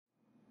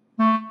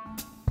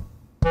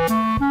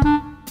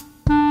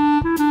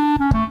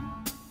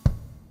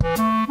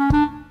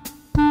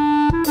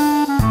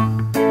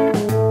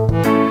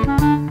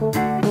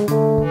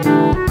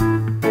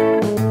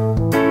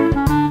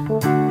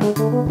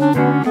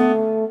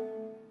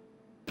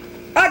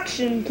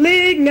Action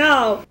Pleague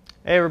Now!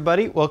 Hey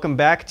everybody, welcome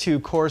back to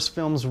Kohrs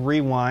Films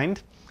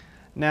Rewind.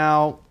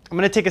 Now, I'm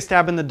going to take a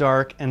stab in the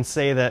dark and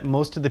say that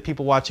most of the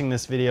people watching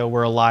this video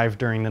were alive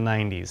during the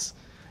 90s.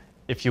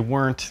 If you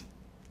weren't,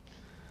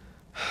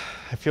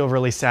 I feel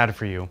really sad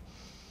for you.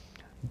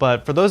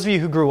 But for those of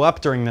you who grew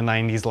up during the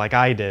 90s like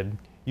I did,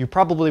 you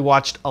probably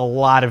watched a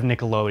lot of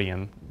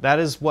Nickelodeon. That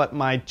is what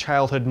my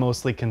childhood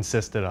mostly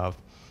consisted of.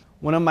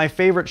 One of my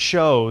favorite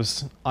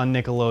shows on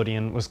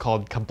Nickelodeon was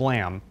called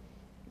Kablam.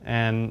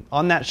 And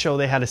on that show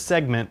they had a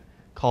segment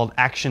called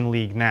Action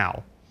Pleague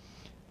Now.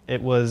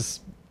 It was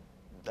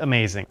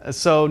amazing.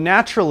 So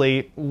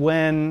naturally,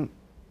 when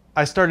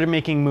I started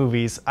making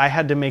movies, I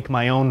had to make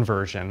my own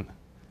version.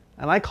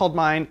 And I called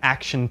mine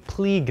Action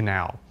Pleague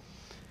Now.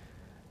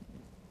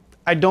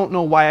 I don't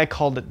know why I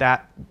called it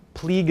that.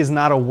 Pleague is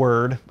not a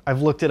word.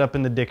 I've looked it up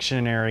in the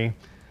dictionary.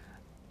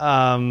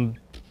 So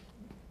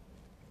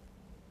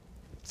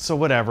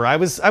whatever. I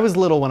was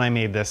little when I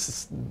made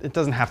this. It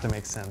doesn't have to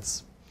make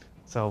sense.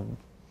 So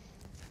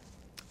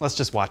let's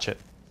just watch it.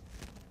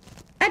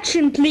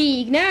 Action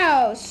Pleague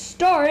Now,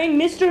 starring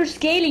Mr.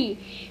 Scaly.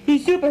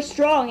 He's super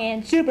strong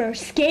and super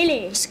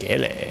scaly.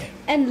 Scaly.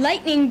 And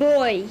Lightning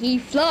Boy, he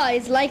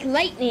flies like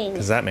lightning.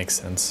 Does that make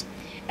sense?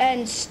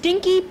 And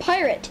Stinky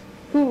Pirate,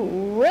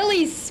 who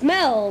really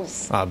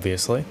smells.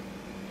 Obviously.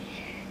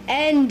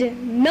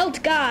 And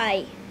Melt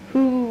Guy,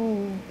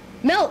 who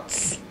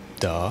melts.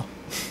 Duh.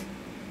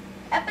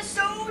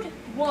 Episode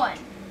 1.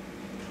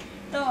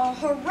 The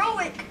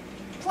heroic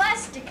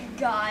plastic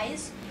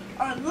guys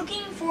are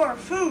looking for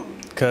food.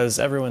 Because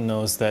everyone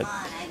knows that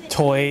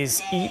toys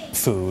eat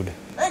food.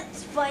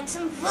 Let's find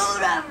some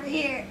food over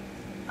here.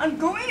 I'm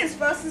going as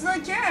fast as I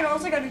can,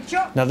 else I gotta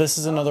jump. Now this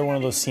is another one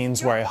of those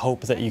scenes where I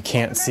hope that you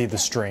can't see the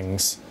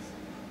strings.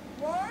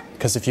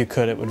 Because if you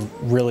could, it would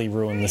really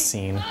ruin the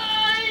scene.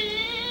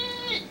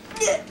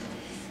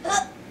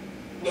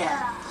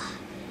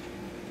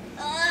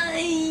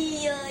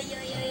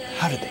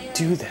 How did they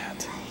do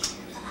that?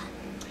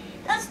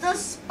 That's the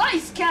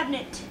spice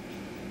cabinet.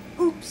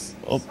 Oops.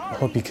 Oh,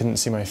 hope you couldn't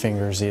see my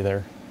fingers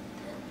either.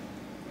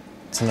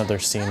 It's another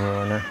scene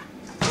ruiner.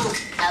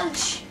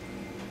 Ouch.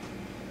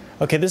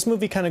 Okay, this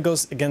movie kind of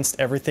goes against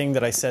everything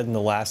that I said in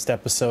the last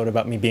episode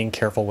about me being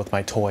careful with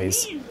my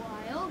toys.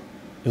 Meanwhile,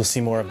 You'll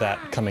see more of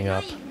that coming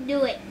up.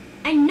 do it.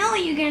 I know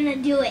you're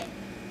gonna do it.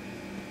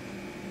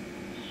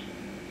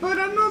 But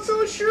I'm not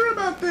so sure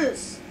about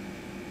this.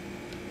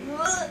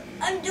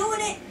 I'm doing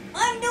it.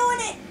 I'm doing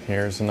it.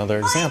 Here's another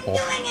example.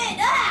 I'm doing it.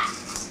 Ah!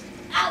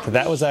 Ouch.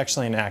 That was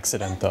actually an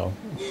accident, though.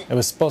 It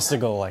was supposed to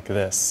go like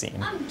this scene.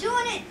 I'm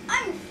doing it.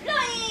 I'm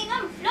flying.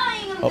 I'm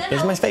flying. I'm Oh, gonna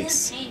there's my open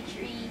face. the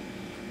pantry.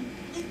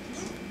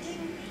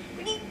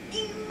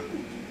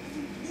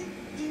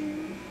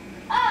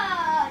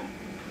 Ah,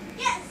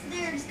 yes,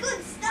 there's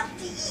good stuff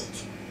to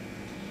eat.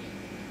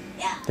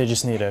 Yeah. They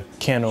just need a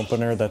can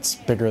opener that's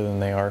bigger than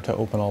they are to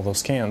open all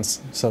those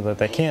cans so that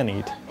they can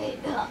eat.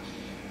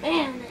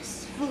 Man,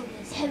 this food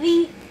is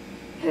heavy.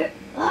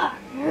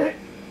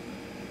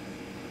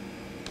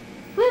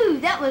 Woo,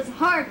 that was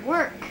hard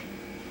work.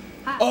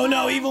 Oh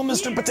no, evil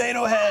Mr.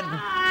 Potato Head!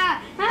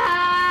 Ah,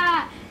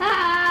 ah,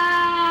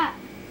 ah,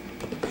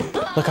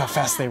 Look how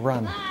fast they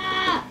run.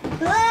 ah,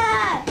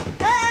 ah,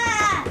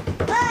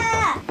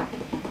 ah.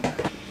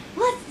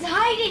 Let's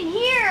hide in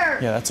here.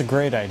 Yeah, that's a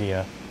great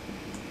idea.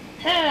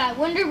 I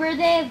wonder where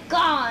they've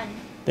gone.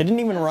 They didn't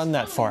even run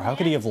that far. How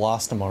could he have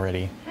lost them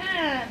already?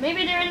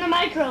 Maybe they're in the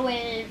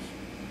microwave.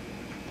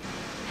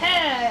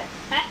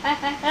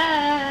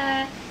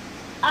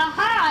 Aha!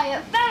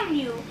 I found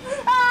you.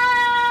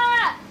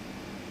 Ah!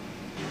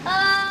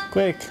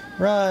 Quick,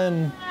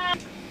 run!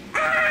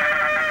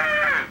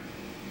 Ah!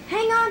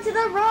 Hang on to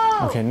the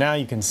rope. Okay, now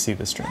you can see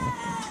the string.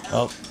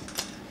 Oh.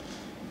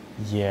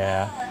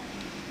 Yeah.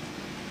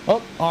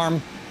 Oh,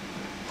 arm.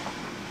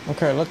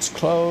 Okay, let's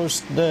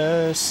close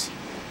this.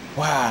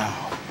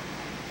 Wow.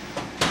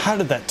 How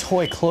did that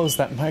toy close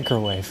that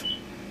microwave?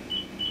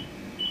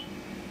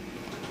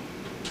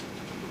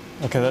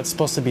 Okay, that's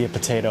supposed to be a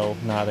potato,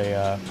 not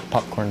a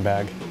popcorn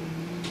bag.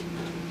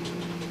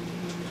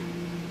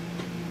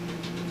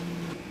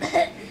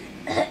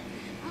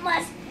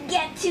 Must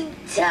get to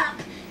top.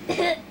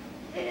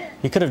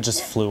 He could have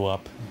just flew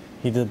up.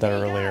 He did that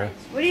earlier.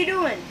 What are you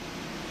doing?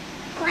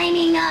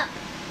 Climbing up.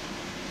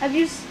 Have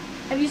you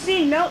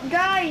seen Melt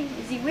Guy?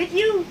 Is he with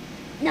you?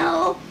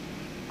 No.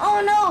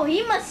 Oh no,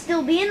 he must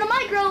still be in the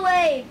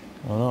microwave.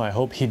 Oh no, I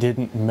hope he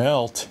didn't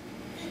melt.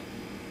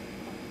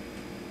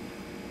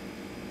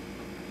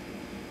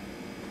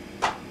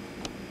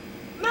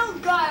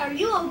 Melt Guy, are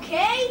you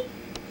okay?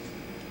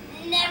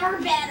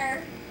 Never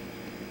better.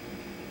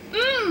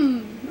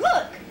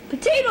 Look,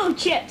 potato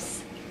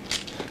chips.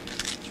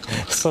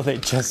 So they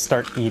just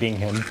start eating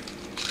him.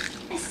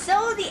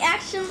 So the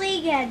Action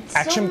League had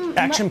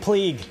Action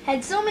Pleague.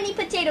 had so many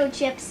potato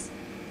chips,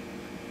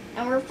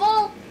 and were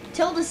full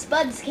till the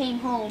Spuds came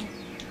home.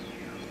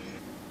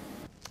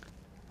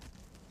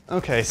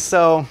 Okay,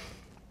 so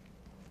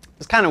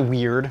it's kind of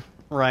weird,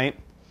 right?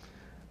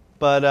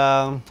 But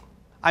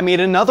I made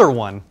another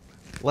one.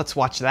 let's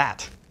watch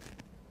that.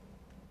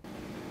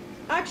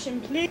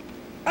 Action Pleague.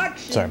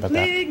 Action Sorry about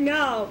that. Pleague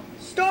Now,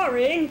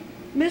 starring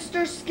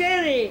Mr.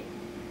 Skelly,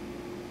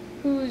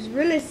 who's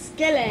really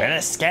skelly.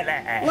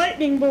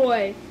 Lightning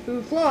Boy,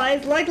 who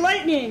flies like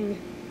lightning.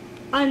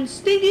 And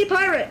Stinky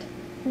Pirate,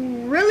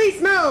 who really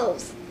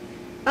smells.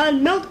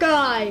 And Melt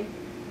Guy,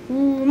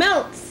 who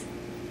melts.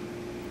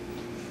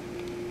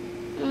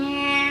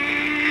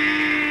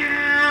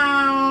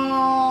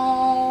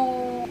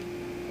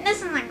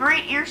 This is a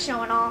great air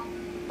show and all,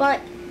 but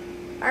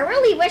I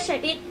really wish I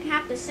didn't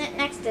have to sit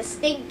next to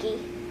Stinky.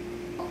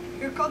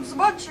 Here comes the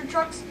monster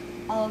trucks.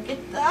 I'll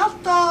get the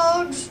hot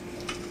dogs.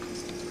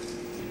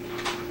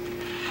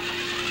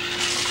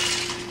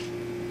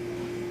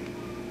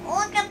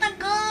 Look at the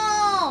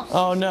ghost!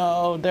 Oh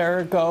no, there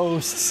are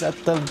ghosts at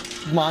the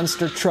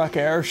monster truck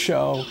air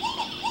show.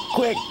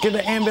 Quick, get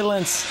the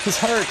ambulance. He's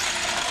hurt.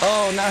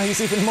 Oh, now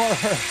he's even more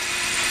hurt.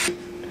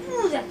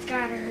 Ooh, that's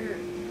gotta hurt.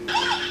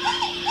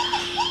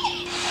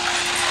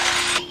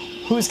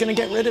 Who's gonna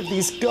get rid of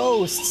these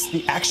ghosts?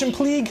 The Action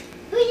Pleague?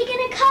 Who are you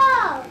gonna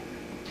call?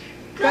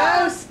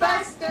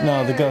 Ghostbusters!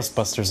 No, the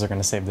Ghostbusters are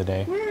gonna save the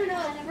day. We're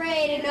not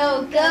afraid of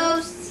no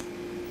ghosts.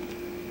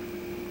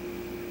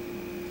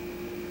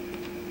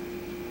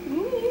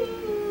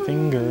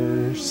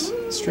 Fingers,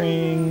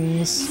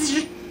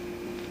 strings.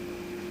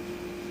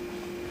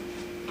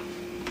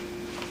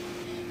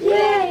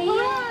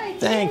 Yay!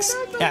 Thanks,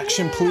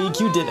 Action Pleague.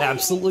 You did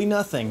absolutely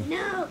nothing.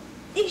 No,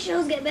 these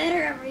shows get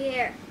better every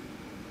year.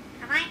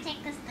 Can I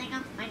take this thing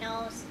off my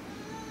nose?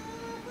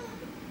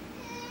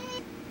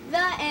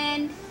 The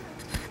end.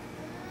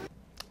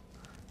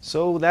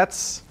 So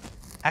that's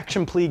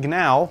Action Pleague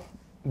Now,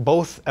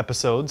 both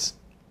episodes.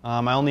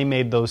 I only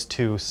made those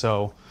 2,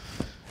 so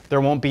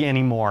there won't be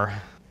any more.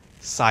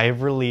 Sigh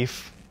of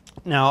relief.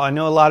 Now, I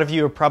know a lot of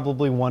you are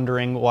probably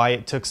wondering why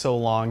it took so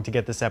long to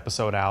get this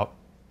episode out.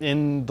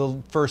 In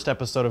the first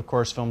episode of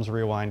Kohrs Films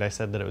Rewind, I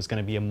said that it was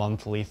going to be a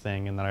monthly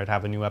thing and that I'd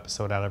have a new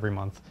episode out every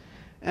month.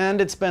 And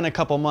it's been a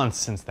couple months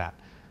since that.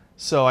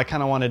 So I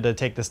kind of wanted to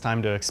take this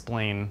time to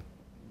explain,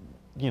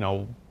 you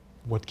know,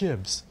 what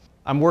gives.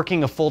 I'm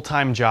working a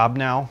full-time job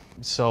now,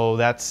 so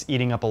that's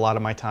eating up a lot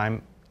of my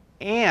time.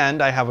 And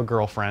I have a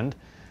girlfriend.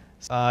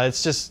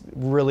 It's just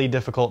really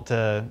difficult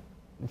to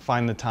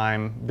find the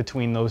time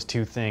between those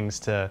two things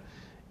to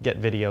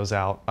get videos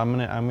out. I'm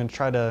gonna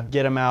try to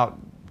get them out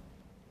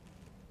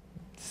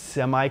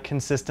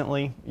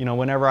semi-consistently. You know,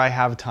 whenever I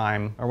have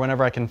time or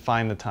whenever I can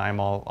find the time,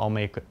 I'll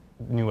make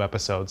new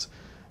episodes.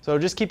 So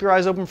just keep your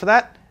eyes open for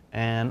that,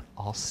 and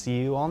I'll see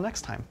you all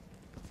next time.